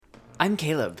I'm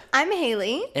Caleb. I'm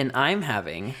Haley. And I'm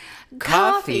having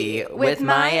coffee with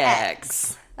my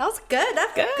ex. That was good.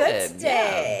 That's Good, good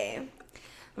today.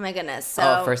 Oh my goodness.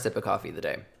 So, First sip of coffee of the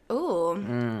day.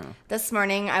 This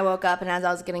morning I woke up and as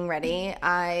I was getting ready,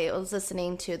 I was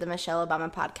listening to the Michelle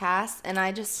Obama podcast, and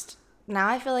now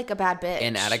I feel like a bad bitch.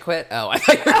 Inadequate? Oh, I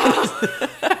thought you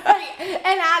were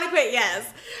Inadequate,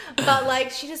 yes. But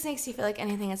like, she just makes you feel like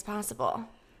anything is possible.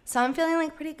 So I'm feeling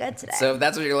like pretty good today. So if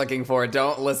that's what you're looking for,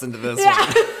 don't listen to this one.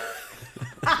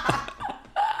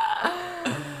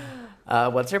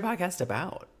 What's her podcast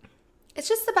about? It's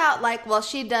just about like, well,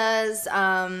 she does,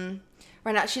 right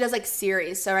now, she does like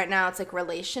series. So right now it's like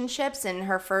relationships, and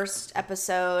her first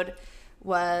episode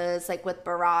was like with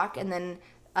Barack, and then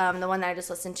the one that I just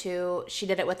listened to, she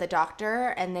did it with a doctor,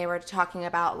 and they were talking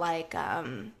about like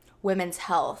women's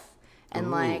health. And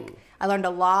like, I learned a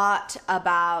lot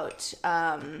about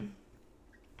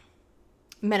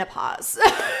menopause.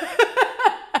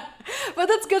 But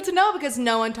that's good to know because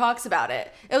no one talks about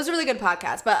it. It was a really good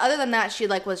podcast. But other than that, she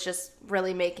like was just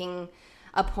really making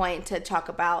a point to talk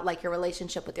about like your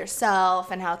relationship with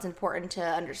yourself and how it's important to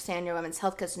understand your women's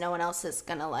health, because no one else is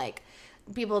gonna like,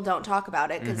 people don't talk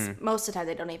about it because most of the time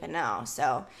they don't even know.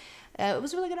 So it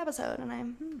was a really good episode, and I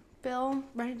feel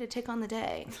ready to take on the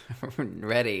day.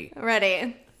 Ready.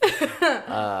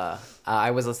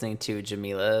 I was listening to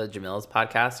Jamila's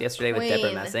podcast yesterday with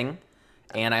Deborah Messing,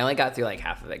 and I only got through like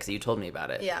half of it because you told me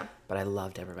about it. Yeah. But I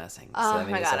love Deborah Messing. Oh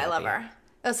my God, I love her.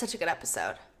 It was such a good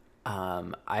episode.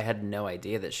 I had no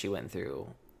idea that she went through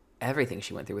everything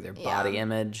she went through with her body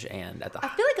image, and I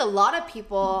feel like a lot of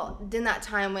people in that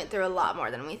time went through a lot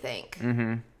more than we think.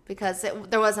 Mm-hmm. Because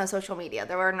there was no social media.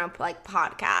 There were no like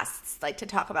podcasts like to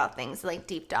talk about things, like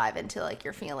deep dive into like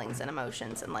your feelings and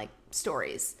emotions and like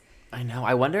stories. I know.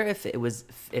 I wonder if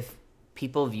if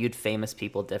people viewed famous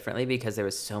people differently because there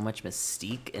was so much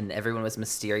mystique and everyone was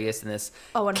mysterious in this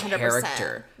 100%.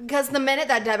 character. Because the minute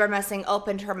that Deborah Messing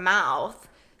opened her mouth,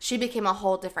 she became a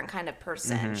whole different kind of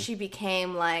person. Mm-hmm. She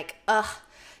became like,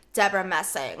 Deborah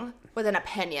Messing with an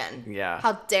opinion. Yeah.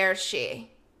 How dare she?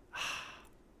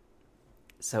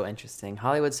 So interesting.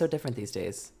 Hollywood's so different these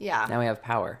days. Yeah. Now we have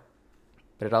power.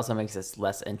 But it also makes us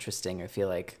less interesting, I feel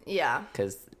like. Yeah.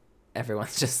 Because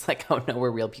everyone's just like, oh no, we're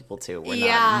real people too. We're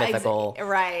not mythical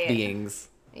beings.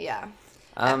 Yeah.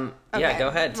 Okay. Yeah, go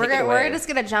ahead. Take it away. We're just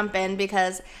going to jump in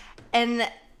because in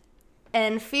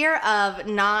fear of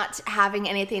not having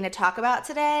anything to talk about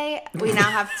today, we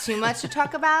now have too much to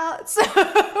talk about. So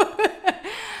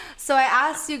I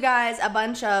asked you guys a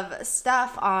bunch of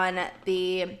stuff on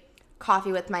the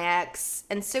Coffee with My Ex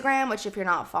Instagram, which if you're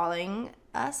not following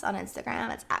us on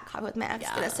Instagram, it's at Coffee with My Ex.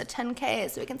 Get us to 10K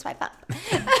so we can swipe up.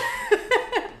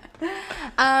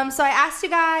 So I asked you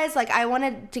guys, like, I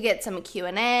wanted to get some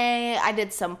Q&A. I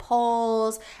did some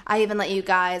polls. I even let you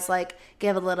guys like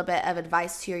give a little bit of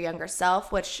advice to your younger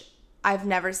self, which I've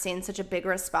never seen such a big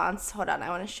response. Hold on, I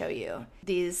want to show you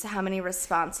how many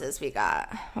responses we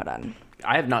got. Hold on.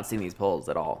 I have not seen these polls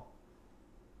at all.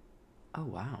 Oh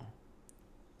wow.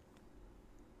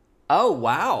 Oh,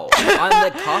 wow. On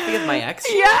the Coffee with My Ex?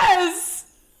 Yes!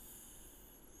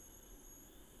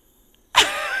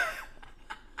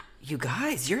 You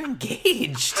guys, you're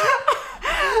engaged.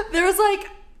 There was like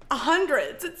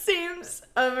hundreds, it seems,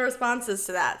 of responses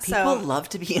to that. People love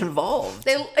to be involved.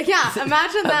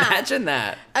 Imagine that. Imagine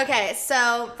that. Okay,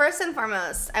 so first and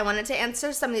foremost, I wanted to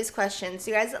answer some of these questions.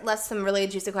 You guys left some really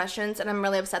juicy questions, and I'm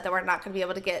really upset that we're not going to be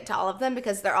able to get to all of them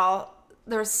because there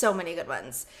were so many good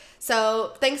ones.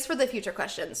 So thanks for the future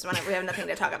questions when we have nothing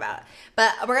to talk about.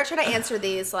 But we're going to try to answer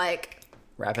these like...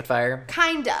 Rapid fire?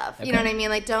 Kind of. Okay. You know what I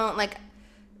mean? Like,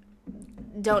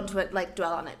 don't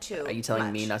dwell on it too Are you telling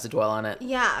much. me not to dwell on it?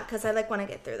 Yeah, because I want to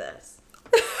get through this.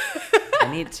 I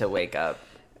need to wake up.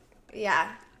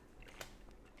 Yeah.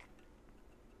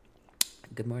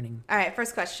 Good morning. All right,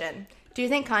 first question. Do you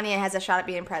think Kanye has a shot at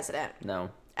being president? No.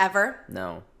 Ever?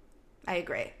 No. I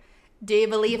agree. Do you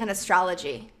believe in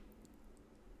astrology?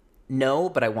 No,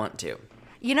 but I want to.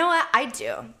 You know what? I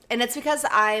do. And it's because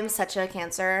I'm such a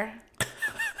Cancer.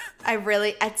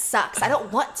 It sucks. I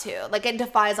don't want to. Like, it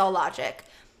defies all logic.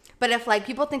 But if, like,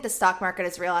 people think the stock market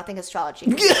is real, I think astrology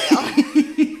is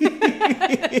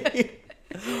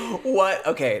real. What?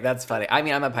 Okay, that's funny. I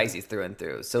mean, I'm a Pisces through and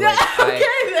through. So, like,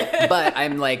 but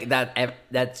I'm like,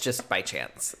 that's just by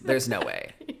chance. There's no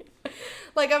way.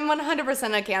 Like, I'm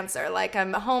 100% a Cancer. Like,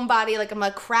 I'm a homebody. Like, I'm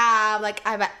a crab. Like,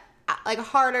 I have a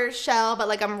harder shell, but,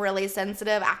 like, I'm really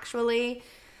sensitive, actually.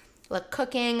 Like,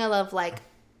 cooking. I love, like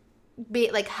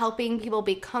helping people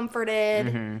be comforted.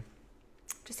 Mm-hmm.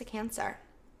 Just a Cancer.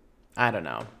 I don't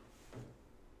know.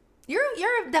 You're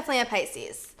definitely a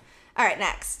Pisces. All right,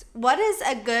 next. What is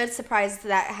a good surprise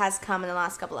that has come in the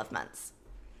last couple of months?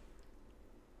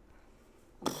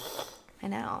 I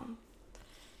know.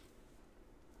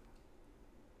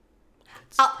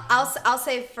 I'll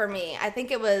say for me, I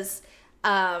think it was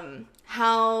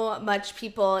how much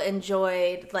people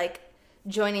enjoyed like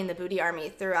joining the Booty Army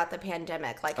throughout the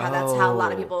pandemic. Like how that's how a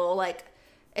lot of people like.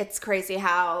 It's crazy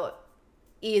how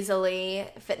easily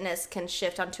fitness can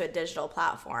shift onto a digital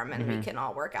platform, and we can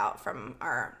all work out from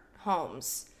our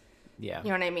homes. Yeah. You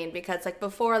know what I mean? Because like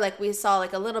before, like we saw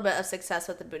like a little bit of success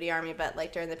with the Booty Army, but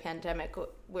like during the pandemic,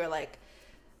 we're like,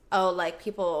 oh, like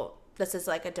people, this is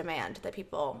like a demand that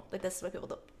people, like this is what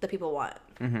the people want.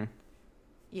 Mm-hmm.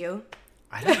 You?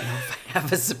 I don't know if I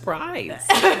have a surprise.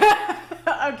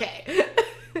 Okay.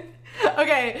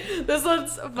 Okay, this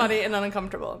one's funny and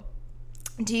uncomfortable.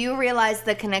 Do you realize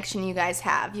the connection you guys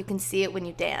have? You can see it when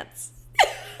you dance.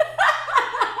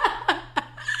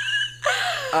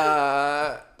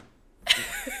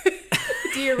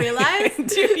 Do you realize?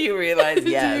 Do you realize?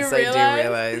 Yes, I do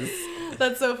realize.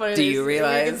 That's so funny. Do you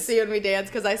realize? You can see when we dance,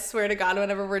 because I swear to God,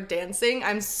 whenever we're dancing,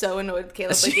 I'm so annoyed with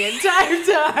Caleb like the entire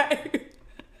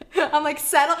time. I'm like,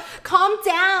 settle, calm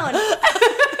down.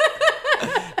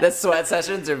 The sweat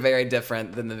sessions are very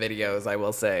different than the videos, I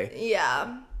will say.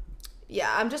 Yeah. Yeah,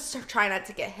 I'm just trying not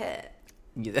to get hit.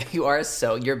 You are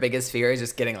so, your biggest fear is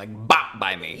just getting like bopped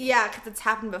by me. Yeah, because it's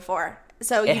happened before.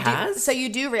 So it has? So you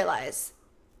do realize.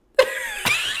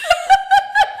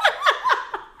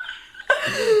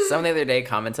 Someone the other day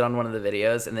commented on one of the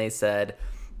videos and they said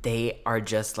they are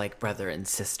just like brother and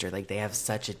sister. Like they have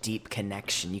such a deep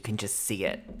connection. You can just see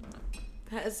it.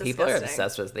 That is disgusting. People are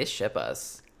obsessed with us. They ship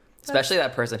us. Especially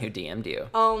that person who DM'd you.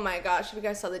 Oh my gosh. If you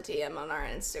guys saw the DM on our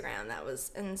Instagram, that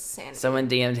was insane. Someone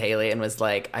DM'd Haley and was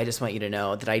like, I just want you to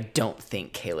know that I don't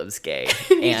think Caleb's gay.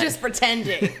 He's just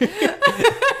pretending.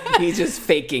 He's just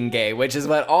faking gay, which is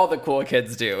what all the cool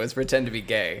kids do, is pretend to be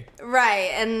gay. Right.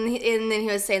 And then he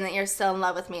was saying that you're still in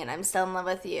love with me and I'm still in love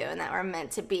with you and that we're meant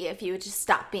to be if you would just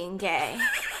stop being gay.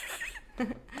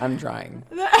 I'm trying.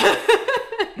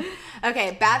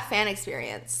 Okay. Bad fan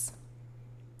experience.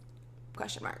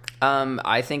 Question mark.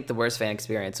 I think the worst fan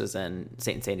experience was in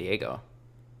San Diego.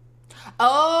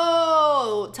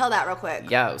 Oh, tell that real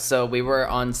quick. Yeah, so we were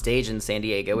on stage in San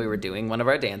Diego. We were doing one of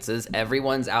our dances.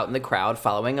 Everyone's out in the crowd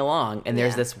following along, and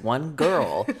there's this one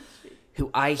girl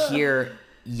who I hear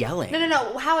yelling.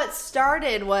 No. How it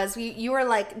started was you were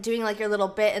like doing like your little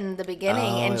bit in the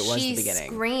beginning, and she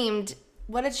screamed.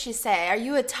 What did she say? Are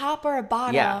you a top or a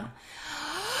bottom? Yeah.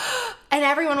 And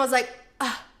everyone was like,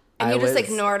 ugh. And you just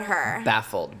ignored her.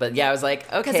 Baffled. But yeah, I was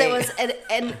like, okay. Because it was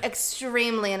an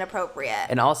extremely inappropriate.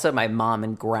 And also my mom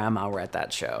and grandma were at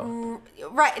that show.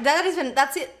 Right.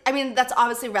 That's it. I mean, that's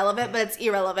obviously relevant, but it's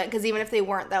irrelevant because even if they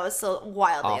weren't, that was still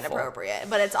wildly inappropriate.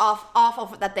 But it's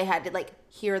awful that they had to like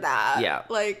hear that. Yeah.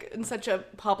 Like in such a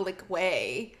public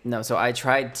way. No, so I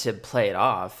tried to play it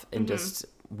off and just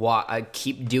I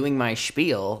keep doing my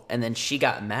spiel, and then she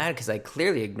got mad because I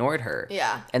clearly ignored her.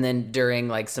 Yeah. And then during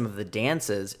like some of the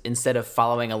dances, instead of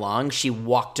following along, she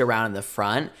walked around in the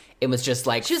front and was just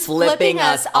like flipping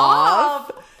us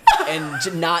off.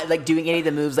 And not like doing any of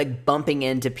the moves, like bumping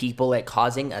into people, like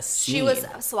causing a scene. She was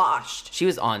sloshed. She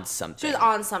was on something. She was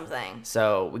on something.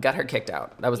 So we got her kicked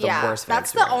out. That was the worst fan That's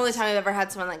experience. the only time I've ever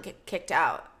had someone like get kicked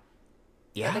out.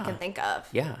 Yeah. That I can think of.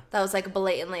 Yeah. That was like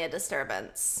blatantly a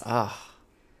disturbance. Oh.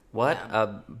 What?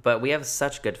 Yeah. But we have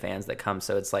such good fans that come,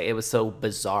 so it's like it was so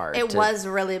bizarre. It was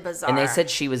really bizarre. And they said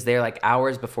she was there like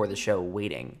hours before the show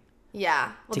waiting.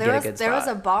 Yeah. Well, there was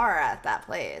a bar at that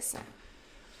place.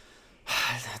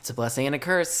 That's a blessing and a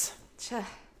curse.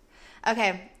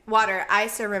 Okay. Water,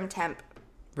 ice or room temp?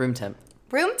 Room temp.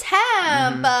 Room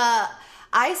temp.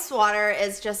 Ice water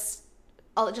is just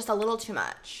a little too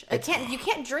much. You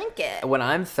can't drink it. When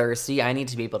I'm thirsty, I need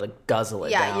to be able to guzzle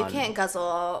it down. Yeah, you can't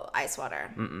guzzle ice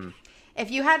water. Mm-mm.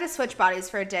 If you had to switch bodies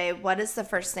for a day, what is the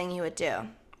first thing you would do?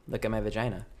 Look at my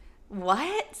vagina.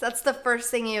 What? That's the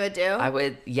first thing you would do? I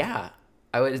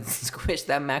would squish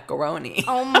that macaroni.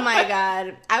 Oh my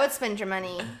God. I would spend your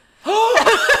money.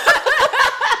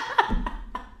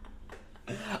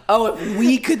 Oh, if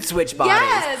we could switch bodies.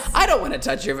 Yes. I don't want to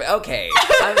touch your... Okay.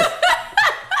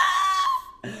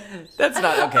 That's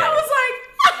not okay. I was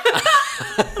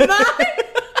like... Not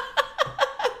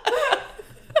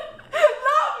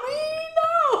me,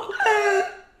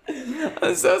 no.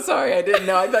 I'm so sorry. I didn't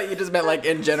know. I thought you just meant like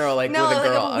in general, like with a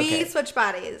girl. No, we switch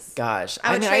bodies. Gosh.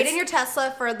 I would trade in your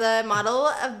Tesla for the model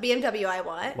of BMW I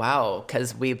want. Wow,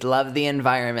 because we love the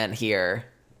environment here.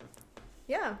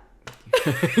 Yeah.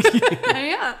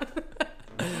 Yeah.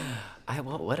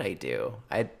 What would I do?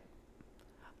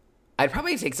 I'd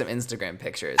probably take some Instagram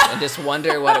pictures and just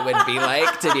wonder what it would be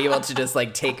like to be able to just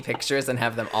like take pictures and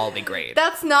have them all be great.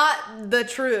 That's not the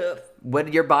truth.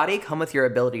 Would your body come with your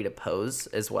ability to pose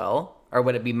as well? Or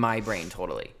would it be my brain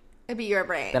totally? It'd be your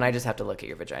brain. Then I just have to look at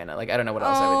your vagina. Like, I don't know what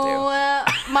else I would do.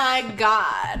 Oh my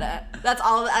God. That's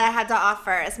all that I had to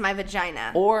offer is my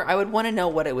vagina. Or I would want to know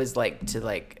what it was like to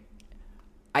like...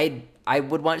 I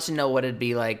would want to know what it'd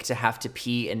be like to have to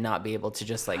pee and not be able to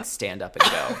just like stand up and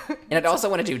go. And I'd also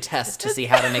want to do tests to see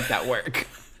how to make that work.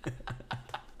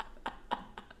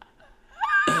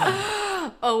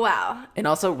 Oh, wow. And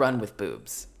also run with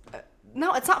boobs.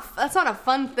 No, it's not. That's not a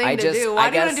fun thing to do. I Why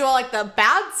do you want to do all like the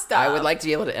bad stuff? I would like to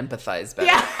be able to empathize better.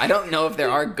 Yeah. I don't know if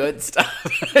there are good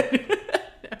stuff.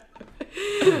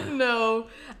 No.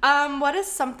 What is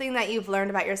something that you've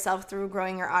learned about yourself through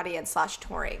growing your audience /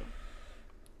 touring?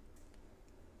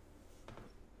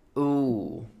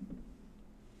 Ooh.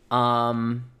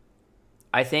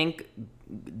 I think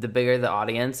the bigger the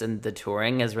audience and the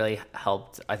touring has really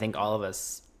helped, I think, all of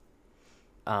us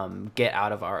get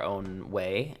out of our own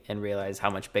way and realize how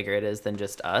much bigger it is than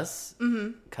just us.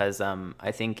 Because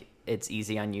I think it's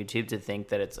easy on YouTube to think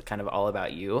that it's kind of all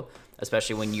about you,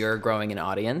 especially when you're growing an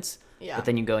audience. Yeah. But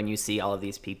then you go and you see all of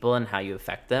these people and how you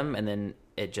affect them, and then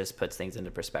it just puts things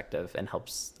into perspective and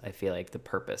helps, I feel like, the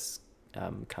purpose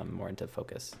come more into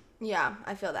focus. Yeah,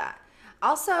 I feel that.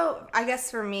 Also, I guess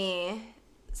for me,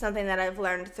 something that I've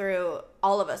learned through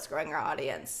all of us growing our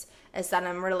audience is that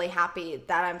I'm really happy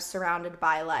that I'm surrounded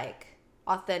by like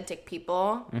authentic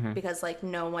people, because like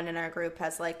no one in our group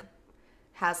has like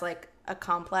a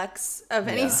complex of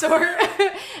any sort.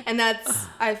 And that's,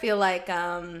 I feel like,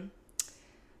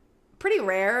 pretty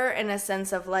rare in a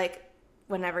sense of like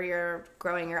whenever you're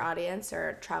growing your audience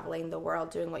or traveling the world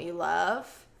doing what you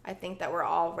love. I think that we're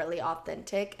all really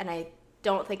authentic, and I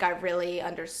don't think I really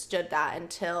understood that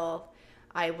until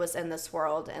I was in this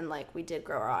world and like we did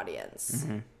grow our audience.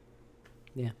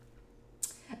 Yeah.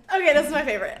 Okay, this is my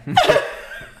favorite.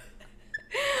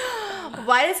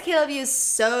 Why does Caleb use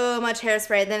so much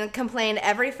hairspray then complain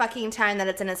every fucking time that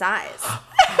it's in his eyes?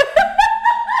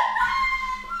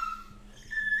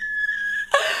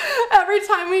 Every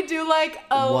time we do like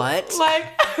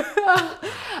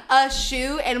a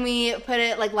shoot and we put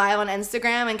it like live on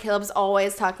Instagram, and Caleb's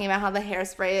always talking about how the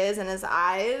hairspray is in his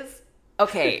eyes.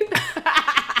 Okay.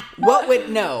 What would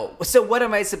no? So what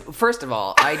am I? First of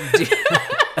all, I do.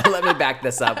 Let me back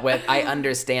this up with I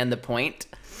understand the point,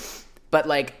 but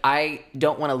like I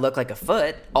don't want to look like a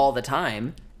foot all the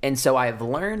time. And so I've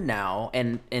learned now,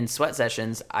 and in sweat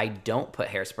sessions, I don't put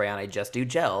hairspray on. I just do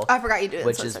gel. I forgot you do it.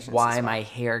 Which is why my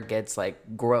hair gets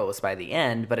like gross by the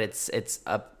end. But it's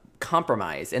a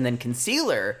compromise. And then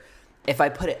concealer, if I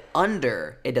put it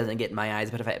under, it doesn't get in my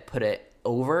eyes. But if I put it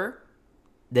over,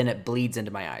 then it bleeds into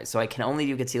my eyes. So I can only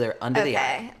do concealer under the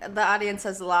eye. Okay, the audience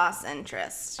has lost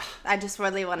interest. I just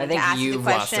really wanted to ask you the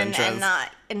question and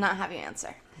not have you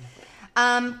answer.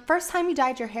 First time you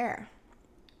dyed your hair.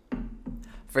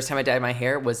 First time I dyed my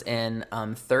hair was in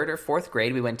 3rd or 4th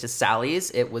grade. We went to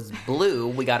Sally's. It was blue.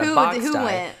 We got a box dye.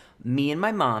 Went? Me and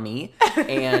my mommy.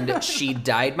 And she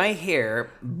dyed my hair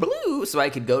blue so I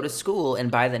could go to school. And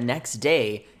by the next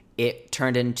day, it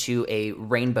turned into a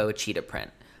rainbow cheetah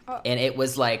print. And it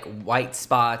was like white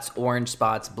spots, orange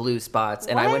spots, blue spots.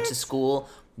 And I went to school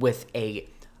with a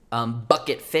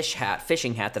bucket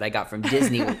fishing hat that I got from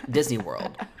Disney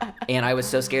World. And I was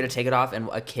so scared to take it off. And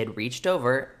a kid reached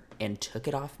over and took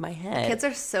it off my head. Kids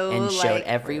are so and showed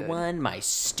everyone my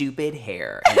stupid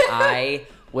hair, and I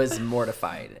was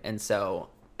mortified. And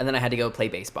then I had to go play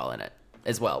baseball in it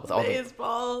as well with all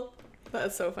baseball.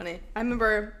 That's so funny. I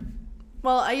remember.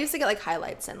 Well, I used to get like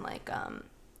highlights in like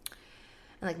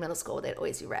middle school. They'd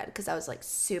always be red because I was like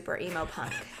super emo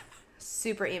punk,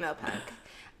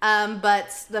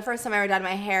 But the first time I ever dyed my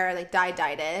hair, like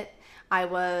dyed it, I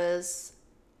was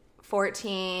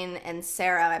 14, and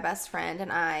Sarah, my best friend,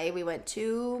 and we went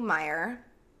to Meijer.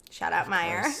 Shout out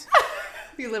Meijer.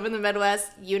 If you live in the Midwest,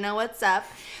 you know what's up.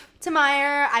 To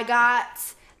Meijer, I got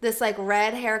this like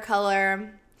red hair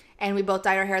color, and we both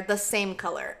dyed our hair the same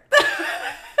color.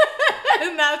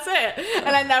 And that's it.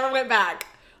 And I never went back.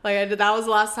 Like that was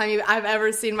the last time I've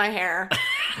ever seen my hair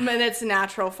in its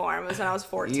natural form. It was when I was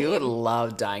 14. You would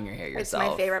love dyeing your hair yourself.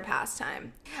 It's my favorite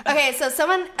pastime. Okay, so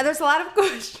there's a lot of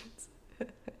questions.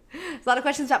 There's a lot of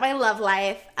questions about my love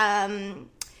life. I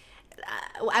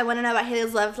want to know about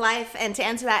Haley's love life, and to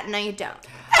answer that, no, you don't.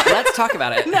 Let's talk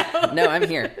about it. No, I'm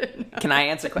here. No. Can I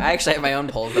answer? I actually have my own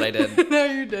polls that I did. No,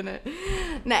 you didn't.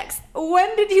 Next,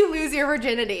 when did you lose your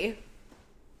virginity?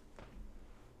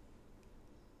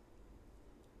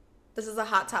 This is a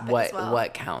hot topic as well.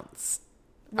 What counts?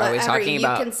 Are we talking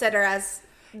about you consider as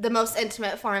the most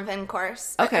intimate form of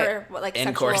intercourse? Okay. Or like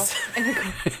intercourse.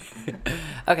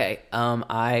 Okay.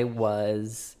 I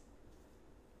was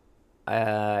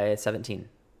 17.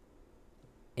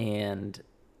 And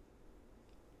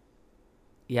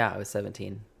yeah, I was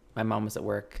 17. My mom was at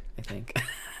work, I think.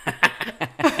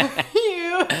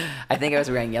 I think I was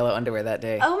wearing yellow underwear that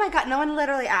day. Oh my God, no one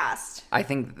literally asked. I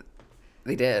think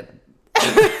they did.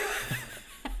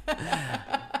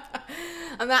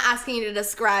 I'm not asking you to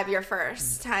describe your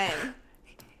first time.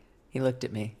 He looked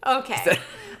at me. Okay.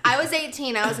 I was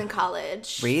 18. I was in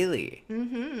college. Really?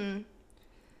 Mm-hmm.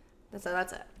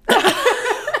 That's it.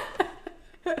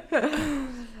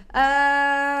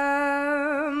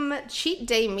 Cheat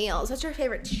day meals. What's your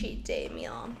favorite cheat day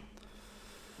meal?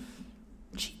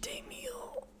 Cheat day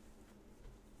meal.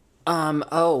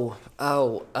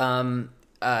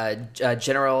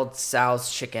 General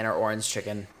Tso's chicken or orange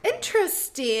chicken.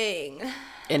 Interesting.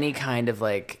 Any kind of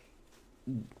like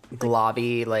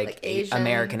globby, like Asian.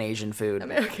 American Asian food.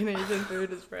 American Asian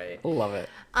food is right. Love it.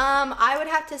 I would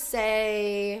have to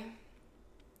say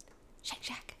Shake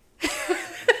Shack.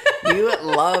 You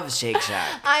love Shake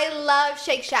Shack. I love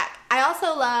Shake Shack. I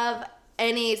also love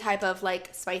any type of like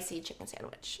spicy chicken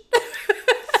sandwich.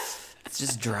 It's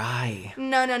just dry.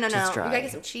 No. Dry. You gotta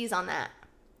get some cheese on that.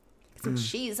 Some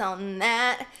cheese on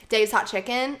that. Dave's Hot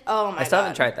Chicken. Oh my God. I still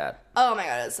haven't tried that. Oh my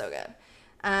God, it's so good.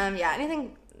 Yeah,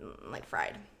 anything like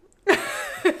fried.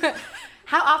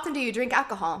 How often do you drink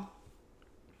alcohol?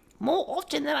 More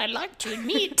often than I like to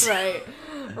admit.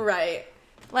 Right.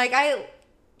 Like I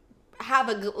have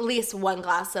at least one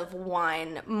glass of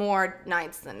wine more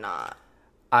nights than not.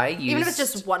 Even if it's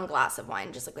just one glass of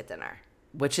wine, just like with dinner.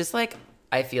 Which is like,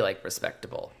 I feel like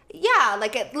respectable. Yeah,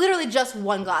 like literally just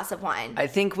one glass of wine. I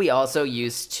think we also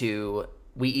used to,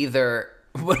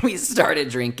 when we started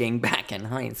drinking back in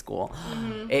high school,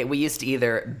 we used to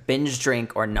either binge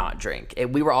drink or not drink.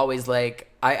 We were always like,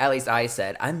 at least I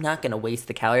said, I'm not going to waste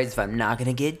the calories if I'm not going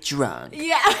to get drunk.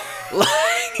 Yeah.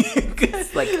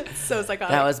 like so psychotic.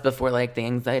 That was before like the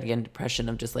anxiety and depression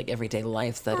of just like everyday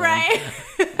life set in. Right.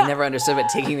 I never understood what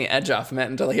taking the edge off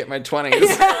meant until I hit my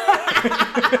 20s.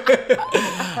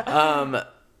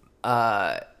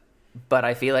 But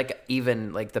I feel like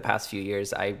even like the past few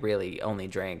years, I really only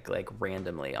drank like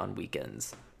randomly on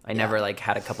weekends. I never like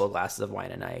had a couple of glasses of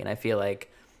wine a night, and I feel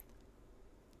like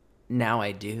now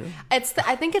I do. I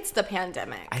think it's the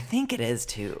pandemic. I think it is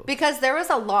too. Because there was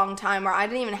a long time where I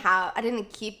didn't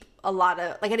keep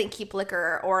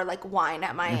liquor or like wine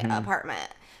at my apartment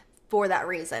for that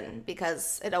reason,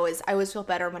 because I always feel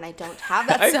better when I don't have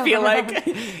that stuff. I feel like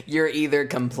you're either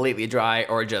completely dry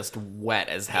or just wet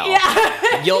as hell.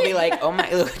 Yeah. You'll be like,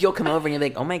 you'll come over and you're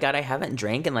like, oh my God, I haven't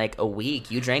drank in like a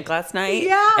week. You drank last night?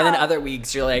 Yeah. And then other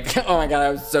weeks you're like, oh my God, I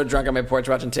was so drunk on my porch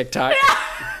watching TikTok. Yeah.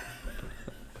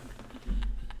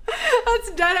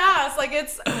 That's dead ass. Like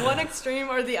it's one extreme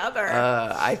or the other.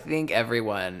 I think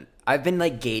I've been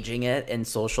like gauging it in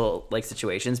social like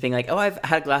situations, being like, oh, I've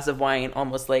had a glass of wine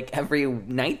almost like every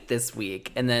night this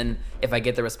week. And then if I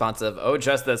get the response of, oh,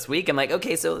 just this week, I'm like,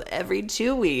 okay, so every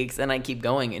 2 weeks. And I keep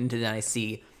going and then I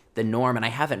see the norm, and I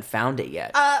haven't found it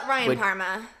yet. Ryan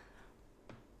Parma.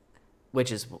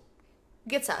 Which is...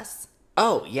 Gets us.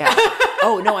 Oh, yeah.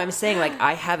 Oh, no, I'm saying, like,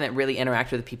 I haven't really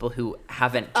interacted with people who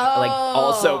haven't, like,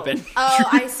 also been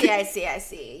drinking. I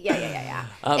see. Yeah.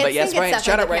 But yes, Ryan,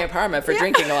 shout out Ryan Parma for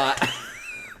drinking a lot.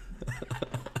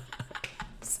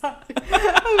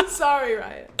 I'm sorry,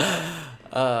 Ryan.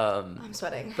 I'm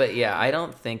sweating. But yeah, I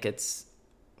don't think it's...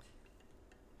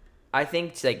 I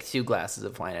think, like, 2 glasses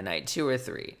of wine a night, 2 or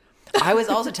 3. I was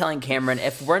also telling Cameron,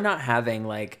 if we're not having,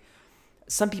 like...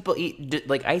 Some people eat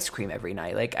like ice cream every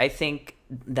night. Like I think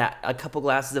that a couple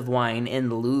glasses of wine in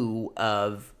lieu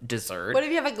of dessert. What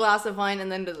if you have a glass of wine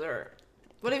and then dessert?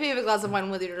 What if you have a glass of wine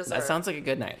with your dessert? That sounds like a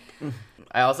good night.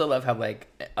 I also love how I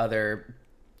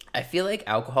feel like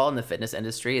alcohol in the fitness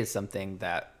industry is something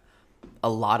that a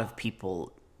lot of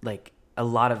people, like a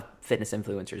lot of fitness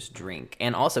influencers drink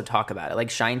and also talk about it. Like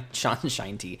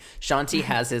Shanti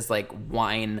has his like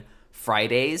wine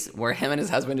Fridays where him and his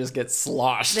husband just get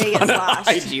sloshed on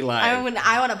IG Live.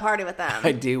 I want to party with them.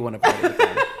 I do want to party with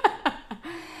them.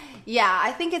 Yeah,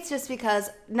 I think it's just because,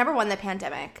 number one, the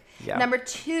pandemic. Yeah. Number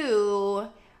two,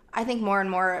 I think more and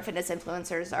more fitness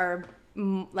influencers are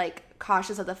like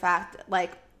cautious of the fact that,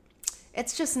 like,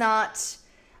 it's just not,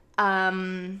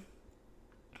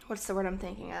 what's the word I'm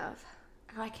thinking of?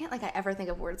 Oh, I can't ever think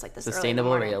of words like this.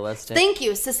 Sustainable, realistic. Thank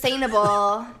you.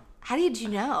 Sustainable. How did you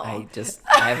know?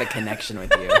 I have a connection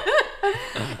with you.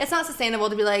 It's not sustainable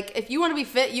to be like, if you want to be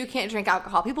fit, you can't drink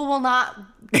alcohol. People will not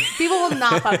People will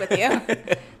not fuck with you.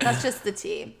 That's just the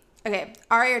tea. Okay,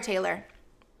 Ari or Taylor?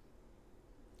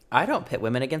 I don't pit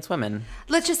women against women.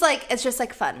 It's just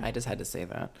like fun. I just had to say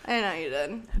that. I know you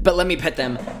did. But let me pit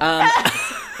them.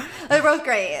 They're both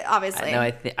great, obviously.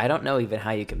 I don't know even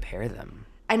how you compare them.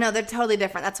 I know, they're totally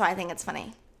different. That's why I think it's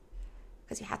funny.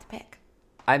 Because you have to pick.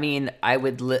 I mean, I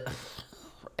would...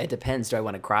 It depends. Do I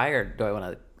want to cry or do I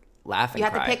want to laugh and cry?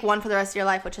 You have to pick one for the rest of your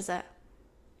life. Which is it?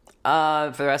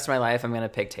 For the rest of my life, I'm going to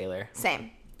pick Taylor. Same.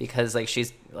 Because, like,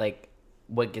 she's, like,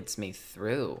 what gets me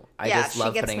through. I just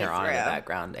love putting her on in the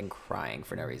background and crying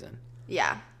for no reason.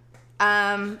 Yeah.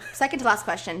 Second to last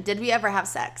question. Did we ever have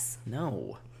sex?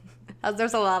 No.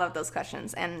 There's a lot of those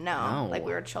questions. And no. Like,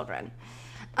 we were children.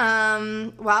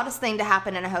 Wildest thing to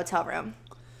happen in a hotel room.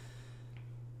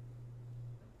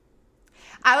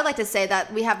 I would like to say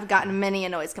that we have gotten many a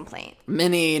noise complaint.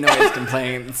 Many noise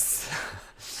complaints.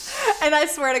 And I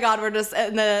swear to God, we're just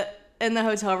in the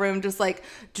hotel room, just like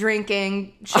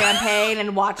drinking champagne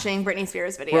and watching Britney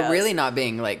Spears videos. We're really not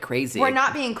being like crazy. We're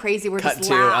not being crazy. We're Cut just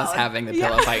to loud. us having the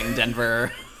pillow fight in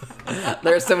Denver.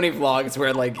 There's so many vlogs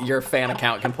where like your fan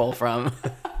account can pull from.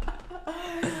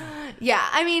 Yeah,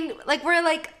 I mean, like we're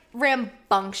like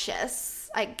rambunctious,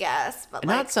 I guess, but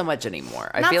like, not so much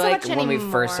anymore. I feel like when we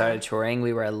first started touring,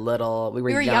 we were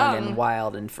young and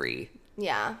wild and free.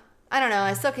 Yeah, I don't know.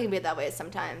 I still can be that way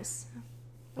sometimes.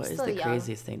 What is the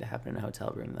craziest thing to happen in a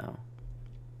hotel room, though?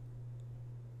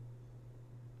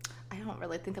 I don't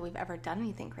really think that we've ever done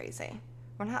anything crazy.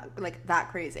 We're not like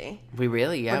that crazy. We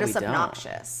really, yeah, we're just we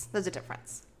obnoxious. There's a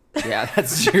difference. Yeah,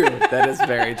 that's true. That is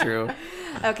very true.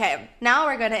 Okay, now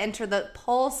we're going to enter the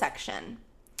poll section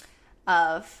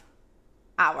of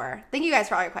our. Thank you guys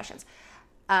for all your questions.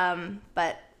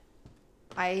 But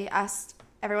I asked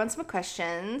everyone some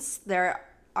questions. There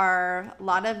are a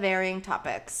lot of varying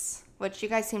topics, which you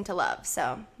guys seem to love.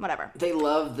 So whatever. They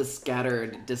love the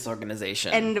scattered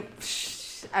disorganization, and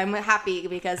I'm happy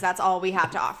because that's all we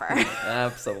have to offer.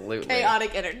 Absolutely.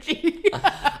 Chaotic energy.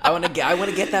 I want to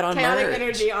get that on Chaotic merch.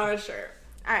 energy on a shirt.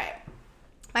 All right.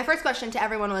 My first question to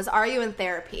everyone was, are you in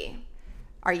therapy?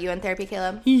 Are you in therapy,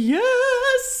 Caleb?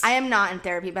 Yes. I am not in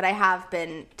therapy, but I have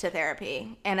been to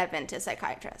therapy and I've been to a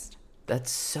psychiatrist. That's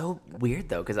so weird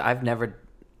though, because I never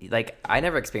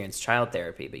experienced child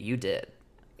therapy, but you did.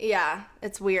 Yeah,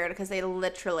 it's weird because they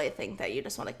literally think that you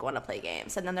just want to play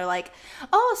games. And then they're like,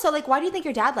 oh, so like, why do you think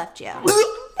your dad left you?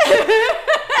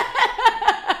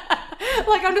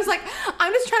 Like, I'm just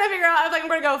trying to figure out if like, I'm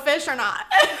going to go fish or not.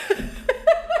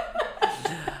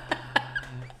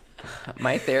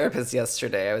 My therapist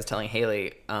yesterday, I was telling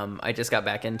Haley, I just got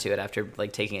back into it after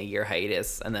like taking a year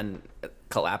hiatus and then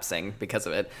collapsing because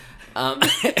of it.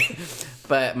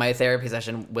 But my therapy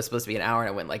session was supposed to be an hour and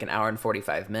it went like an hour and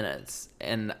 45 minutes.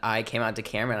 And I came out to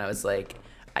camera and I was like,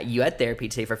 you had therapy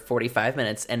today for 45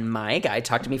 minutes and my guy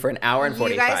talked to me for an hour and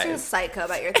 45. You guys are psycho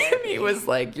about your therapy. He was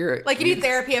like, you need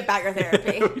therapy about your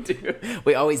therapy. We do.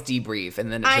 We always debrief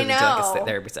and then it turns into like a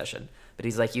therapy session. But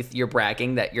he's like, you're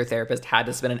bragging that your therapist had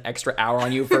to spend an extra hour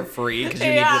on you for free because you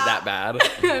needed it that bad.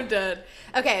 I'm dead.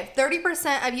 Okay,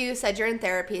 30% of you said you're in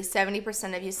therapy.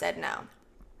 70% of you said no.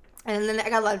 And then I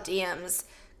got a lot of DMs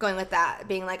going with that,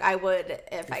 being like, I would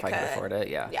if I could afford it.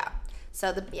 Yeah. Yeah.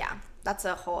 So that's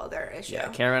a whole other issue. Yeah,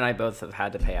 Cameron and I both have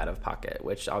had to pay out of pocket,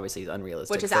 which obviously is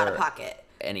unrealistic. Which is out of pocket.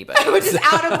 Anybody. Which is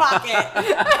out of pocket.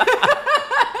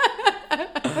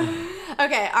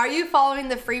 Okay, are you following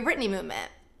the Free Britney movement?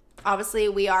 Obviously,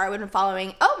 we are. We've been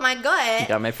following. Oh my god!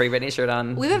 Got my Free Britney shirt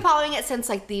on. We've been following it since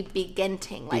like the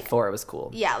beginning, like before it was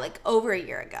cool. Yeah, like over a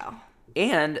year ago.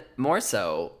 And more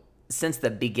so since the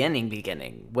beginning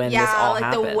when this all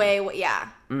happened. The way. Yeah.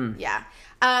 Yeah.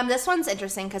 This one's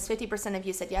interesting because 50% of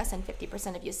you said yes and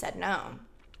 50% of you said no.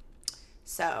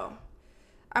 So,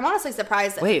 I'm honestly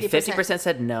surprised that 50%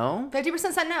 said no?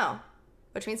 50% said no,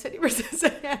 which means 50%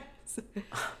 said yes.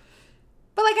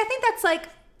 But, like, I think that's, like,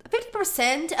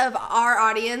 50% of our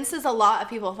audience is a lot of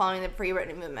people following the Free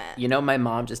Britney movement. You know, my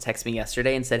mom just texted me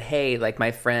yesterday and said, hey, like,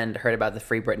 my friend heard about the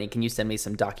Free Britney. Can you send me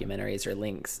some documentaries or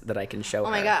links that I can show her?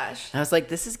 Oh, my gosh. And I was like,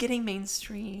 this is getting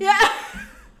mainstream. Yeah.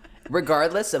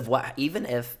 Regardless of what, even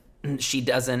if she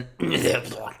doesn't,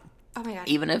 oh my God,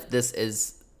 even if this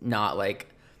is not like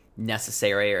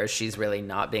necessary or she's really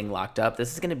not being locked up,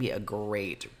 this is going to be a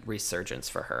great resurgence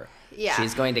for her. Yeah.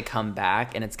 She's going to come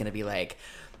back and it's going to be like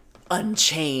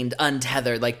unchained,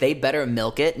 untethered. Like they better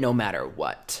milk it no matter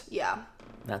what. Yeah.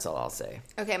 That's all I'll say.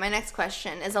 Okay, my next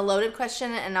question is a loaded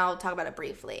question and I'll talk about it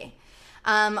briefly.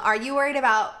 Are you worried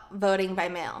about voting by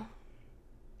mail?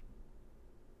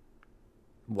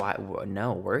 Why?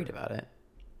 No, worried about it.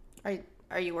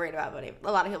 Are you worried about voting?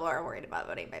 A lot of people are worried about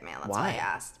voting by mail. That's why I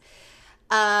asked.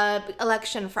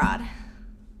 Election fraud.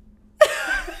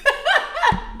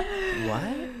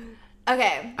 What?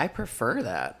 Okay. I prefer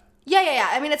that. Yeah.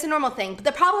 I mean, it's a normal thing. But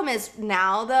the problem is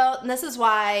now, though, and this is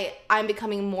why I'm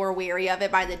becoming more weary of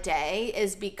it by the day,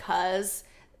 is because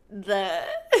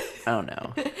Oh,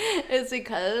 no. It's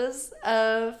because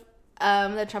of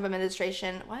the Trump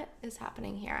administration. What is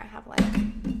happening here? I have,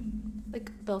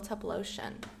 like built up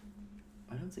lotion.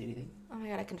 I don't see anything. Oh, my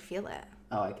God, I can feel it.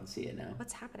 Oh, I can see it now.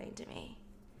 What's happening to me?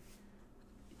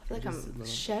 I feel like I'm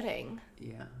shedding.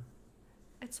 Yeah.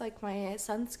 It's like my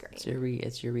sunscreen.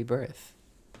 It's your rebirth.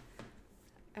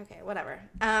 Okay, whatever.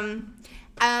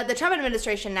 The Trump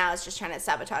administration now is just trying to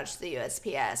sabotage the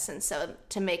USPS, and so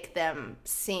to make them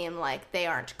seem like they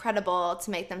aren't credible,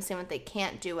 to make them seem like they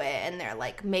can't do it, and they're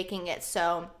like making it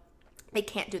so they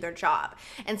can't do their job.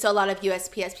 And so a lot of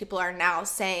USPS people are now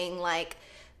saying like,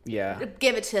 yeah,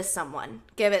 give it to someone.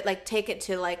 Take it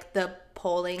to like the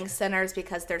polling centers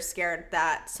because they're scared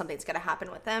that something's going to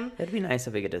happen with them. It'd be nice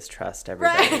if we could just trust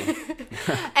everybody. Right.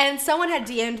 And someone had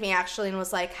DM'd me actually and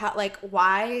was like,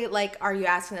 why are you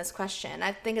asking this question?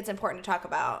 I think it's important to talk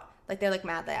about. Like, they're like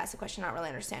mad they asked the question. I don't really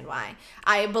understand why.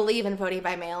 I believe in voting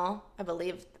by mail. I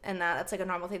believe in that. That's like a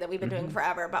normal thing that we've been doing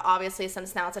forever. But obviously,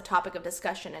 since now it's a topic of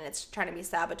discussion and it's trying to be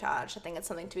sabotaged, I think it's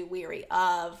something to be weary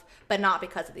of, but not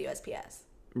because of the USPS.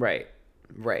 Right.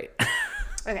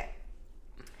 Okay.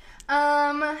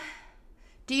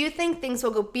 Do you think things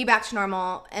will be back to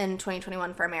normal in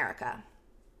 2021 for America?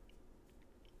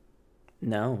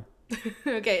 No.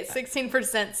 Okay,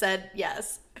 16% said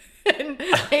yes. And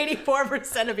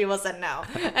 84% of people said no.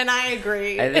 And I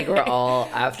agree. I think we're all,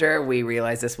 after we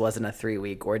realized this wasn't a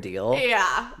 3-week ordeal.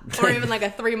 Yeah. Or even like a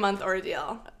 3-month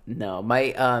ordeal. No.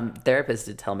 My therapist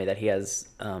did tell me that he has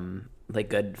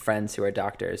good friends who are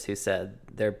doctors who said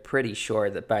they're pretty sure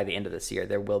that by the end of this year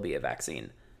there will be a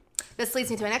vaccine. This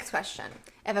leads me to my next question.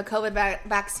 If a COVID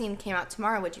vaccine came out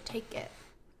tomorrow, would you take it?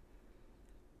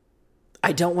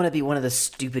 I don't want to be one of the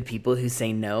stupid people who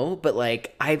say no, but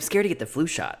I'm scared to get the flu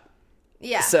shot.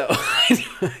 Yeah. So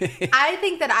I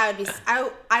think that I would be.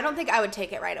 I don't think I would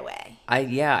take it right away.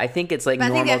 I think it's normal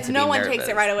to be nervous. I think if no one takes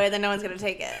it right away, then no one's going to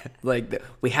take it.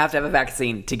 We have to have a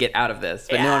vaccine to get out of this,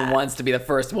 but no one wants to be the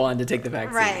first one to take the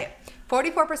vaccine. Right.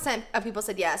 44% of people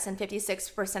said yes, and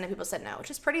 56% of people said no,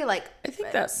 which is pretty I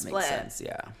think that split. makes sense.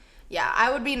 Yeah. Yeah,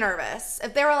 I would be nervous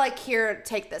if they were like, "Here,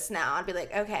 take this now." I'd be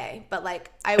like, "Okay," but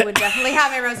I would definitely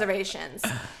have my reservations.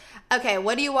 Okay,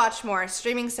 what do you watch more,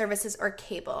 streaming services or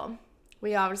cable?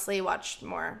 We obviously watch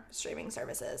more streaming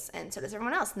services, and so does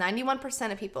everyone else.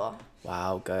 91% of people.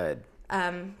 Wow, good. Do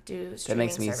streaming services. That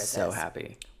makes me so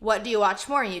happy. What do you watch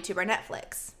more, YouTube or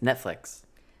Netflix? Netflix.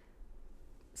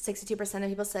 62% of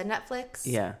people said Netflix.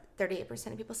 Yeah.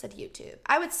 38% of people said YouTube.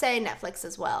 I would say Netflix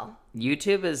as well.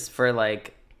 YouTube is for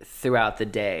throughout the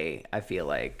day, I feel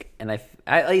like, and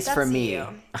at least That's for me, you.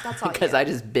 That's all because you. I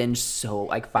just binge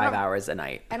 5 hours a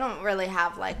night. I don't really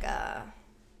have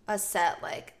a set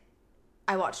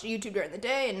I watch YouTube during the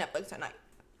day and Netflix at night.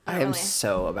 I am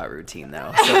so about routine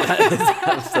though. So that is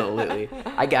absolutely.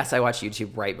 I guess I watch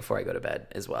YouTube right before I go to bed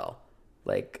as well.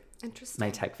 Interesting. My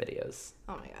tech videos.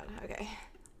 Oh my God. Okay.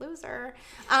 Loser.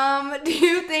 Do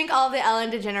you think all the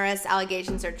Ellen DeGeneres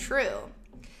allegations are true?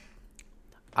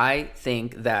 I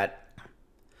think that,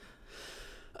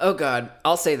 oh God,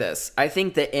 I'll say this. I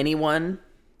think that anyone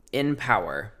in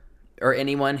power or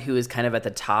anyone who is kind of at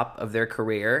the top of their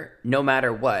career, no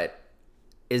matter what,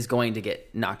 is going to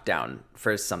get knocked down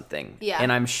for something. Yeah.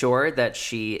 And I'm sure that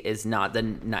she is not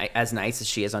as nice as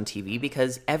she is on TV,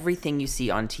 because everything you see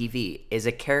on TV is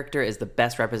a character, is the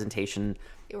best representation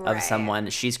of someone.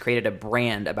 She's created a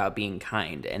brand about being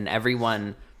kind, and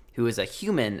everyone who is a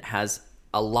human has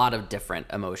a lot of different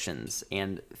emotions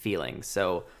and feelings.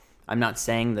 So I'm not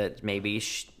saying that maybe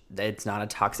that it's not a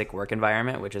toxic work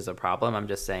environment, which is a problem. I'm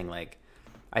just saying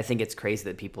I think it's crazy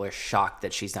that people are shocked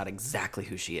that she's not exactly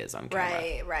who she is on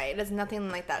camera. Right. There's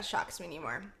nothing like that shocks me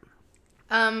anymore.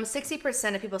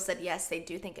 60% of people said yes, they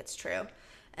do think it's true,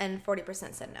 and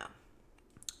 40% said no.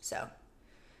 So,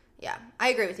 yeah, I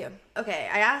agree with you. Okay,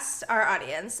 I asked our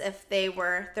audience if they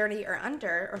were 30 or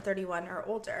under, or 31 or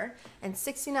older, and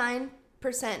 69%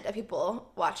 of people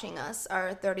watching us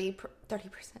are 30%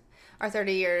 are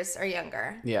 30 years or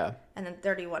younger. Yeah. And then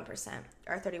 31%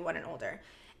 are 31 and older.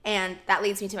 And that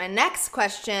leads me to my next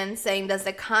question, saying, does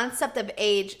the concept of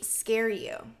age scare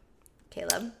you?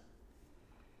 Caleb?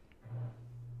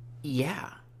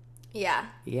 Yeah. Yeah.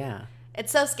 Yeah.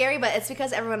 It's so scary, but it's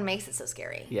because everyone makes it so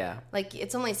scary. Yeah.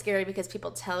 It's only scary because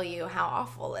people tell you how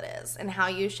awful it is and how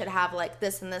you should have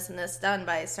this and this and this done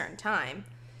by a certain time.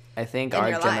 I think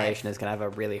our generation is going to have a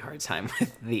really hard time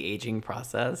with the aging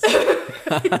process.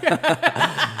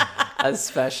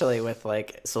 Especially with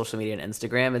like social media and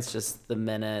Instagram. It's just the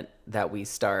minute that we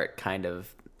start kind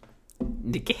of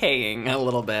decaying a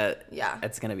little bit,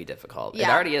 it's going to be difficult. It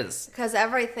already is. Because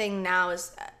everything now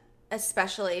is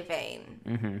especially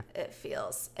vain, it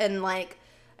feels. And like,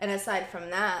 and aside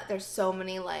from that, there's so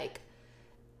many like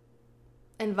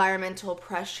environmental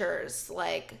pressures,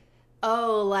 like,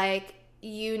 oh, like,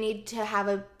 you need to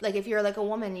have like, if you're like a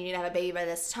woman, you need to have a baby by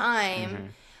this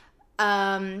time.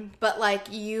 But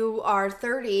like, you are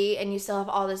 30 and you still have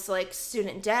all this like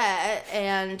student debt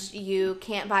and you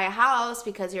can't buy a house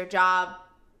because your job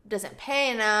doesn't pay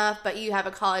enough, but you have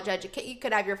a college education. You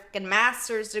could have your fucking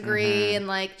master's degree and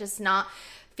like just not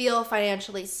feel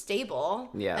financially stable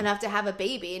enough to have a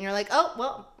baby. And you're like, oh,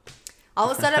 well, all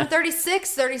of a sudden I'm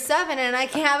 36, 37 and I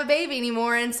can't have a baby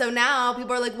anymore. And so now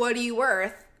people are like, what are you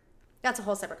worth? That's a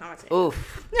whole separate conversation.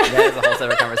 Oof. That is a whole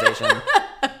separate conversation.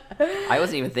 I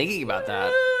wasn't even thinking about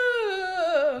that.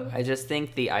 I just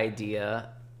think the idea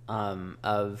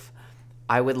of,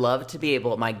 I would love to be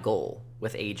able, my goal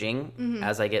with aging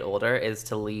as I get older is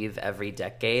to leave every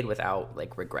decade without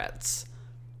like regrets.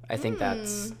 I think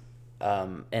that's,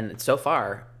 and so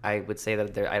far I would say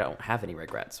that I don't have any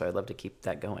regrets. So I'd love to keep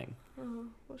that going. Oh,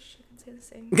 well, I can say the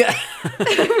same.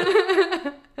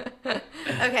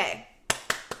 Okay.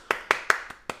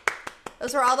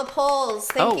 Those were all the polls.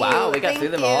 Thank you. Oh, wow. We got through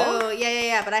them all?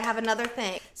 Yeah. But I have another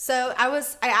thing. So I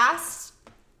asked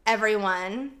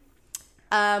everyone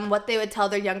what they would tell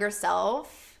their younger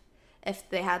self if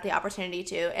they had the opportunity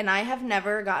to. And I have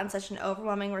never gotten such an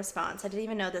overwhelming response. I didn't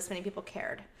even know this many people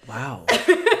cared. Wow.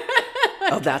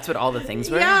 Oh, that's what all the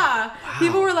things were? Yeah. Wow.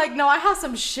 People were like, no, I have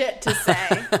some shit to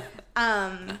say.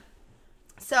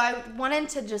 So I wanted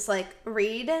to just like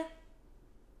read.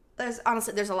 There's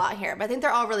a lot here, but I think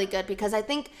they're all really good because I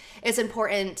think it's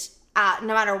important no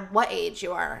matter what age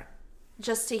you are,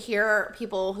 just to hear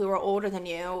people who are older than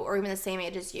you or even the same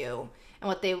age as you and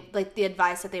what they like, the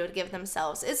advice that they would give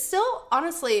themselves is still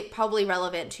honestly probably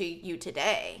relevant to you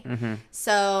today.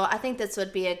 So I think this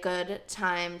would be a good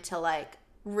time to like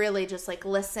really just like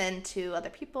listen to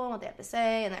other people and what they have to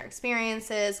say and their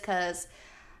experiences, because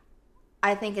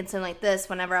I think in something like this,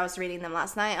 whenever I was reading them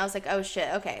last night, I was like, oh shit,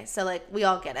 okay, so like we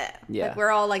all get it. Yeah. Like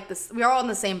we're all like this, we're all in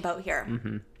the same boat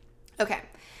here. Okay.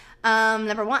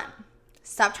 Number 1,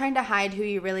 stop trying to hide who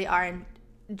you really are and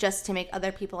just to make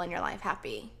other people in your life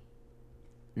happy.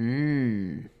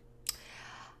 Number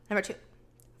 2,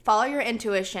 follow your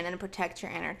intuition and protect your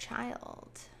inner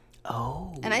child.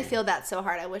 Oh. And I feel that so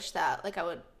hard. I wish that like I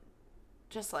would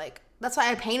just like, that's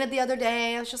why I painted the other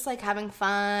day. I was just like having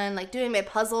fun, like doing my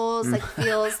puzzles, like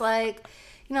feels like,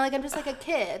 you know, like I'm just like a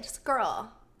kid, just a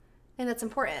girl. And that's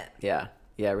important. Yeah.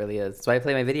 Yeah, it really is. That's why I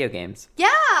play my video games.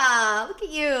 Yeah. Look at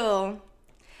you.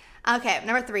 Okay.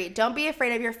 Number 3, don't be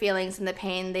afraid of your feelings and the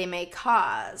pain they may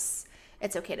cause.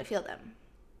 It's okay to feel them.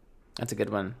 That's a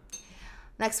good one.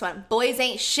 Next one. Boys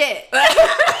ain't shit.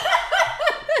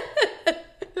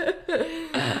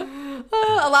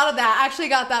 A lot of that. I actually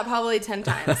got that probably 10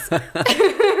 times.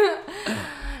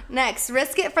 Next,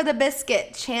 risk it for the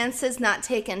biscuit. Chances not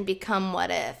taken become what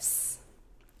ifs.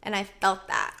 And I felt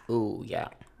that. Ooh, yeah.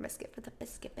 Risk it for the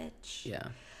biscuit, bitch. Yeah.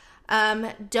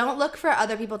 Don't look for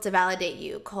other people to validate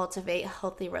you. Cultivate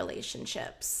healthy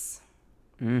relationships.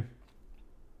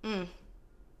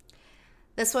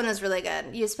 This one is really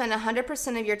good. You spend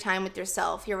 100% of your time with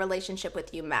yourself. Your relationship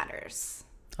with you matters.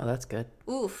 Oh, that's good.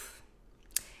 Oof.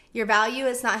 Your value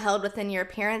is not held within your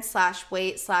appearance /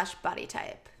 weight / body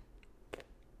type.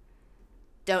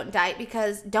 Don't diet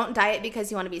because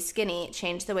you want to be skinny.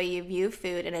 Change the way you view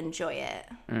food and enjoy it.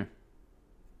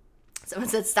 Someone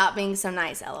said, stop being so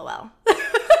nice, LOL.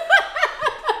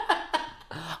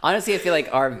 Honestly, I feel like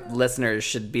our listeners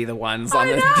should be the ones on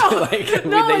this.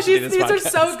 These are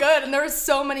so good. And there were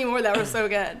so many more that were so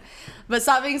good. But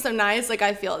stop being so nice. Like,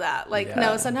 I feel that. Like,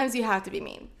 no, sometimes you have to be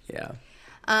mean. Yeah.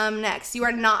 Next, you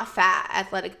are not fat.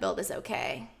 Athletic build is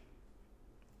okay.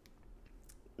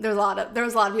 There was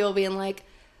a lot of people being like,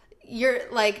 you're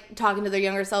like talking to their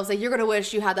younger selves, like, you're gonna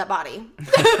wish you had that body.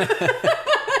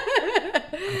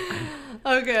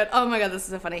 Oh, good. Oh my god, this is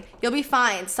so funny. You'll be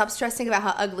fine. Stop stressing about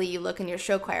how ugly you look in your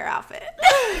show choir outfit.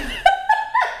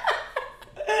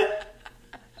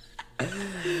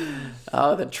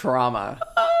 Oh, the trauma.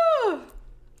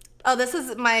 Oh, this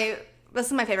is my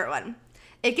favorite one.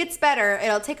 It gets better.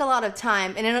 It'll take a lot of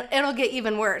time, and it'll get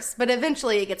even worse. But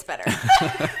eventually, it gets better.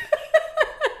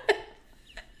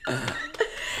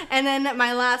 And then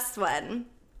my last one,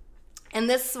 and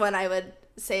this one I would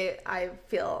say I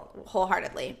feel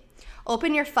wholeheartedly.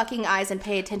 Open your fucking eyes and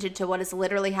pay attention to what is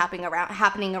literally happening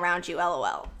around you,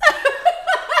 LOL.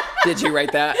 Did you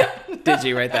write that? Did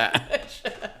you write that?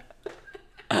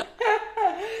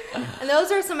 And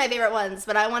those are some of my favorite ones,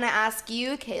 but I want to ask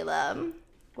you, Caleb,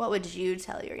 what would you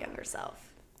tell your younger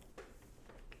self?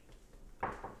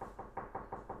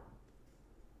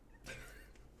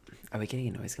 Are we getting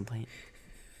a noise complaint?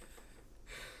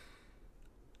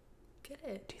 Get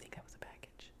it. Do you think that was a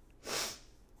package?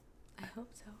 I hope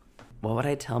so. What would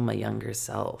I tell my younger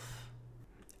self?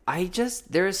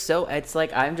 It's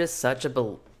like I'm just such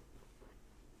a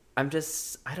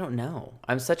I don't know.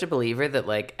 I'm such a believer that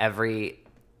like every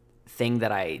thing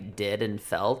that I did and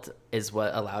felt is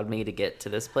what allowed me to get to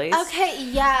this place. Okay,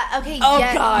 yeah, okay, Oh,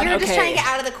 yeah. God, You're just okay. trying to get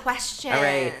out of the question. All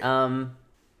right.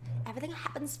 Everything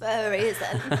happens for a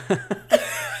reason.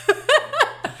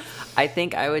 I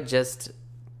think I would just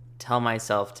tell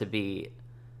myself to be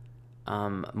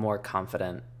more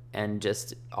confident and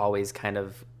just always kind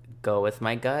of go with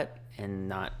my gut and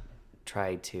not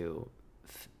try to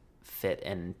fit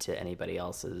into anybody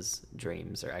else's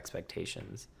dreams or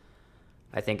expectations.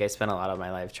 I think I spent a lot of my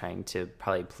life trying to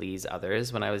probably please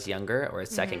others when I was younger, or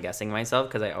second guessing myself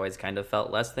because I always kind of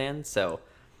felt less than. So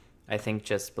I think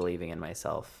just believing in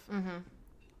myself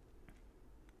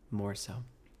more so.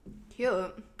 Cute.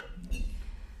 You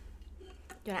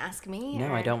want to ask me? No,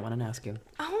 or? I don't want to ask you.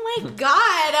 Oh my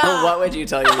God. What would you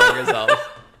tell your younger self?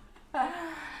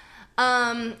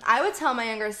 I would tell my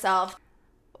younger self,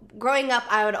 growing up,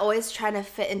 I would always try to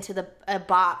fit into a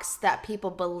box that people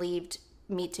believed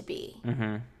me to be.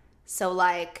 Mm-hmm. So,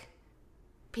 like,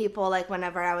 people, like,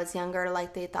 whenever I was younger,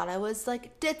 like, they thought I was,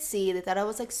 like, ditzy. They thought I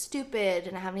was, like, stupid,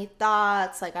 didn't have any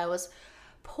thoughts. Like, I was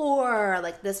poor,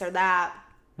 like, this or that.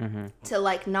 Mm-hmm. To,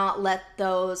 like, not let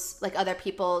those, like, other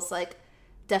people's, like,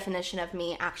 definition of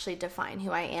me actually define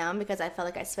who I am. Because I felt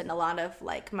like I spent a lot of,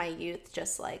 like, my youth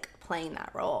just, like, playing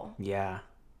that role. Yeah.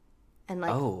 And,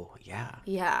 like... Oh, yeah.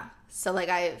 Yeah. So, like,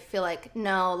 I feel like,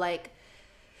 no, like...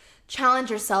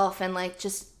 challenge yourself and like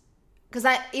just because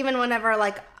even whenever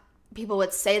like people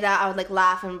would say that, I would like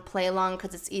laugh and play along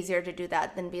because it's easier to do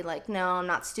that than be like, no, I'm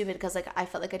not stupid, because like I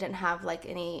felt like I didn't have like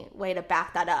any way to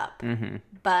back that up.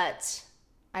 But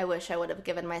I wish I would have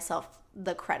given myself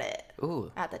the credit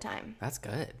at the time. That's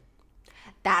good.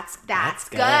 That's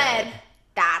good.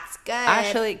 That's good.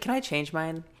 Actually, can I change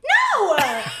mine? No!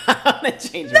 I'm gonna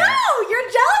change No! mine. You're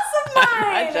jealous of mine!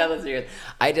 I'm not jealous of yours.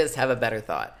 I just have a better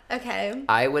thought. Okay.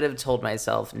 I would have told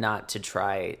myself not to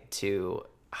try to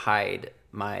hide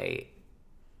my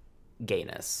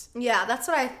gayness. Yeah, that's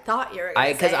what I thought you were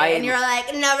going to say. And you're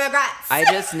like, no regrets. I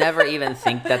just never even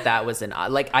think that was an...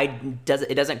 Like, it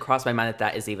doesn't cross my mind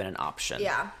that is even an option.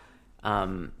 Yeah.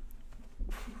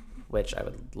 Which I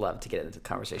would love to get into the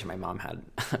conversation my mom had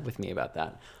with me about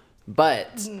that.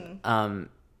 But,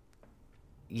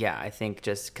 yeah, I think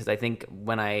just because I think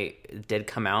when I did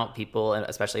come out, people,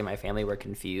 especially my family, were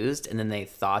confused. And then they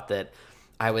thought that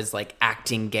I was like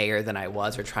acting gayer than I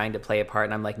was or trying to play a part.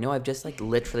 And I'm like, no, I've just like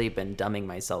literally been dumbing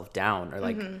myself down or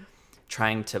like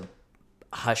trying to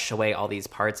hush away all these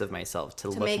parts of myself to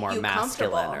look more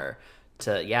masculine or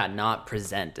to, not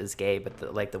present as gay.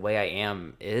 But the way I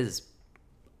am is...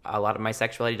 a lot of my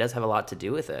sexuality does have a lot to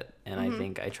do with it. And I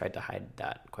think I tried to hide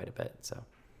that quite a bit, so.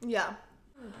 Yeah.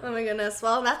 Oh my goodness.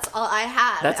 Well, that's all I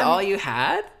had. That's all you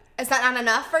had? Is that not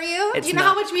enough for you? It's you know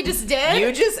how much we just did?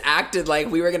 You just acted like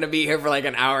we were going to be here for like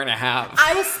an hour and a half.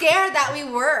 I was scared that we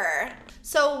were.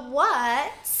 So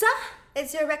what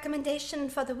is your recommendation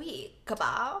for the week,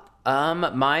 Kebab?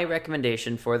 My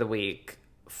recommendation for the week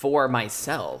for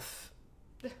myself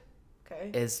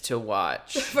is to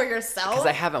watch. For yourself? Because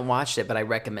I haven't watched it, but I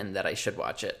recommend that I should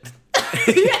watch it.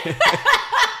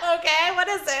 Okay, what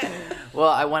is it? Well,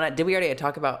 I want to... Did we already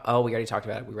talk about... Oh, we already talked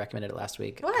about it. We recommended it last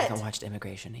week. What? I haven't watched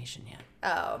Immigration Nation yet.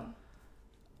 Oh.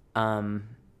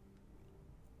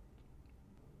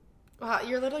 Wow,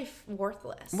 you're literally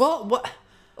worthless. Well, what...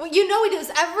 Well, you know we do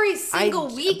this every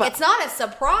single week. It's not a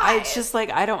surprise. It's just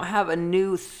like I don't have a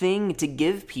new thing to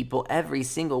give people every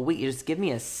single week. You just give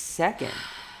me a second.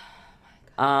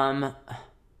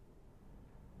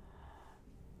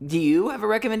 Do you have a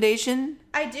recommendation?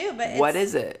 I do, but what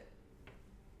is it?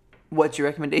 What's your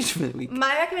recommendation for the week?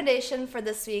 My recommendation for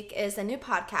this week is a new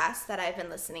podcast that I've been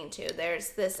listening to.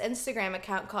 There's this Instagram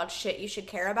account called Shit You Should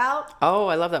Care About. Oh,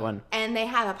 I love that one. And they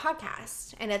have a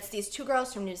podcast. And it's these two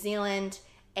girls from New Zealand.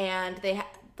 And they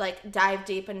like dive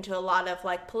deep into a lot of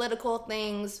like political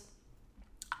things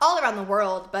all around the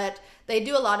world. But they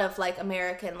do a lot of like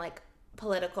American like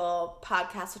political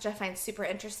podcasts, which I find super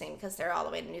interesting because they're all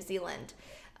the way to New Zealand.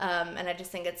 And I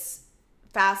just think it's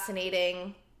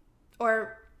fascinating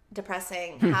or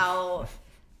depressing how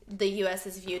the U.S.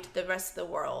 is viewed to the rest of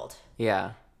the world.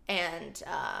 Yeah. And,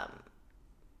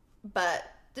 but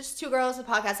there's two girls in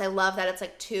the podcast. I love that it's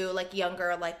like two like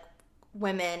younger like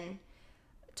women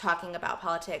talking about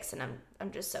politics, and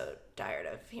I'm just so tired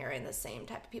of hearing the same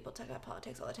type of people talk about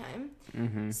politics all the time.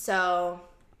 Mm-hmm. So,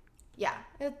 yeah,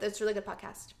 it's a really good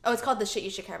podcast. Oh, it's called The Shit You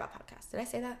Should Care About podcast. Did I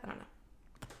say that? I don't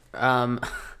know.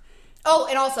 Oh,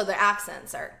 and also their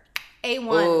accents are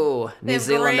A1. Ooh, New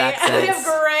Zealand accents. They have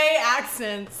great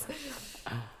accents.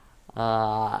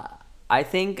 I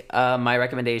think my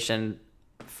recommendation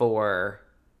for...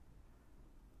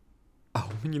 Oh,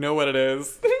 you know what it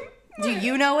is? Do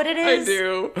you know what it is? I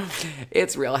do.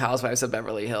 It's Real Housewives of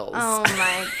Beverly Hills. Oh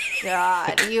my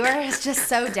God. You are just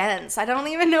so dense. I don't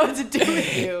even know what to do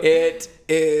with you. It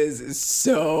is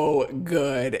so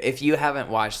good. If you haven't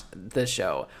watched the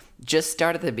show, just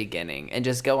start at the beginning and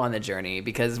just go on the journey,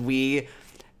 because we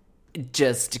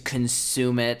just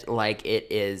consume it like it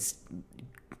is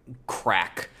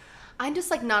crack. I'm just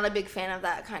like not a big fan of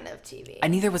that kind of TV.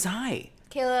 And neither was I.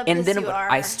 Caleb, and yes, then you are.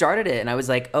 I started it and I was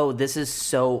like, oh, this is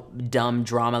so dumb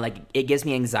drama. Like, it gives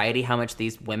me anxiety how much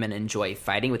these women enjoy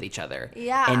fighting with each other.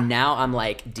 Yeah. And now I'm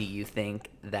like, do you think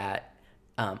that,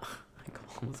 I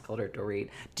almost called her Dorit.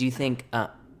 Do you think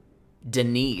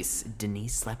Denise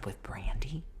slept with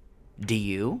Brandy? Do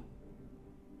you?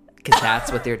 Because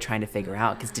that's what they're trying to figure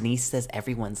out. Because Denise says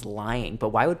everyone's lying.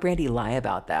 But why would Brandy lie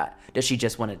about that? Does she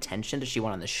just want attention? Does she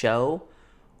want on the show?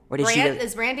 Or does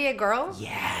is Brandy a girl?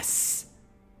 Yes.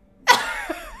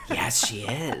 Yes, she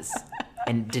is.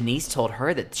 And Denise told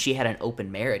her that she had an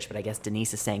open marriage, but I guess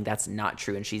Denise is saying that's not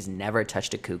true and she's never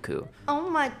touched a cuckoo. Oh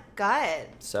my God.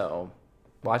 So,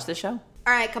 watch the show. All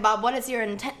right, Kebab, what is your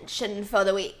intention for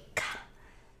the week?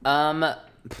 Now,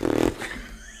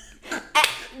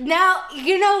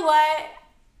 you know what?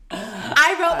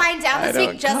 I wrote mine down this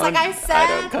week just like I said.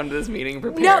 I don't come to this meeting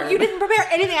prepared. No, you didn't prepare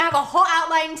anything. I have a whole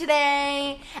outline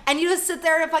today, and you just sit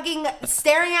there fucking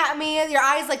staring at me, your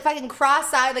eyes like fucking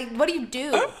cross-eyed. Like, what do you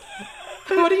do?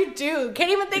 What do you do?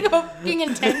 Can't even think of a fucking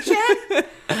intention?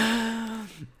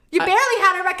 You barely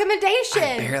had a recommendation.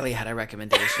 I barely had a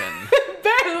recommendation.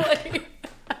 Barely.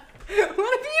 What have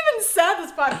you even said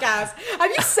this podcast? Have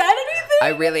you said anything? I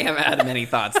really haven't had many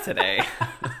thoughts today.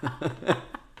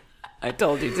 I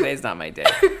told you today's not my day.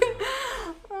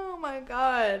 Oh my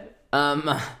God.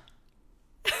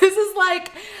 This is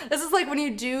like when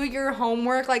you do your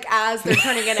homework like as they're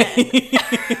turning it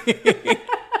in.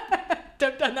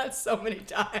 I've done that so many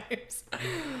times.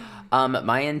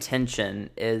 My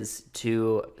intention is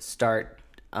to start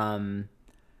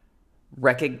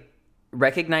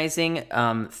recognizing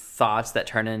thoughts that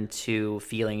turn into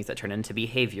feelings that turn into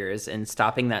behaviors, and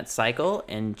stopping that cycle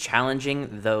and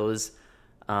challenging those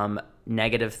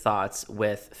negative thoughts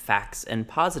with facts and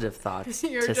positive thoughts.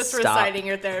 You're to just stop reciting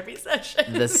your therapy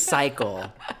session. the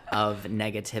cycle of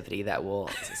negativity that will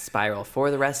spiral for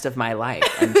the rest of my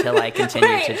life until I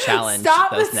continue to challenge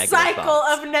those negative cycle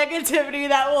thoughts. of negativity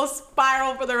that will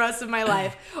spiral for the rest of my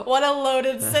life. What a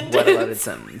loaded sentence. What a loaded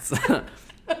sentence.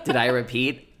 Did I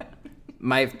repeat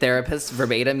my therapist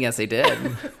verbatim? Yes, I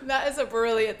did. That is a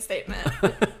brilliant statement.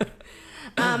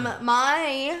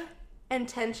 My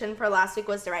intention for last week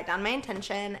was to write down my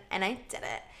intention, and I did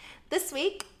it. This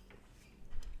week,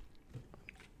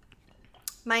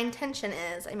 my intention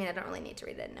is, I don't really need to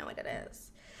read it and know what it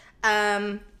is.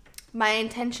 My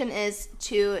intention is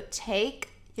to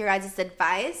take your guys'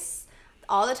 advice,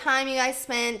 all the time you guys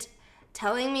spent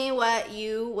telling me what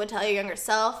you would tell your younger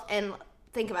self, and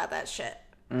think about that shit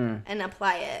and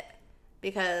apply it,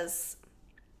 because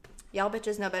y'all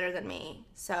bitches know better than me.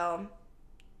 So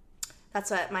that's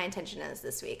what my intention is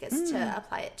this week, is to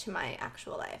apply it to my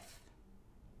actual life.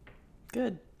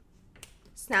 Good.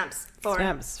 Snaps for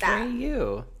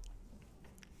you.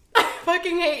 I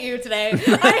fucking hate you today.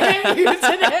 I hate you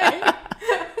today.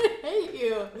 I hate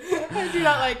you. I do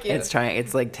not like you.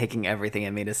 It's like taking everything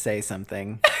in me to say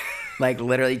something. Like,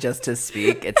 literally just to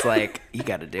speak. It's like, you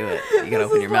gotta do it. You gotta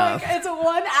open your mouth. It's 1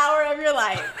 hour of your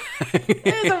life.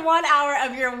 It's 1 hour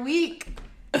of your week.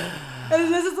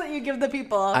 And this is what you give the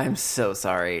people. I'm so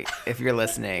sorry if you're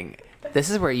listening. This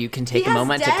is where you can take a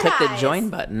moment to click the join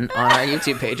button on our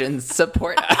YouTube page and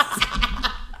support us.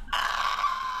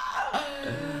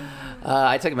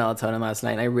 I took melatonin last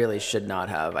night, and I really should not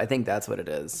have. I think that's what it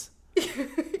is.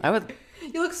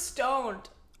 You look stoned.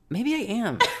 Maybe I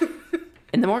am.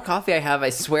 And the more coffee I have, I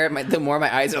swear, the more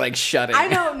my eyes are like shutting. I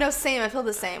know, no, same. I feel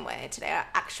the same way today.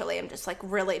 Actually, I'm just like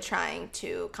really trying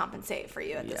to compensate for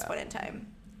you at this point in time.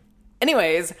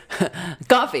 Anyways,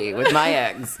 coffee with my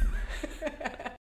eggs.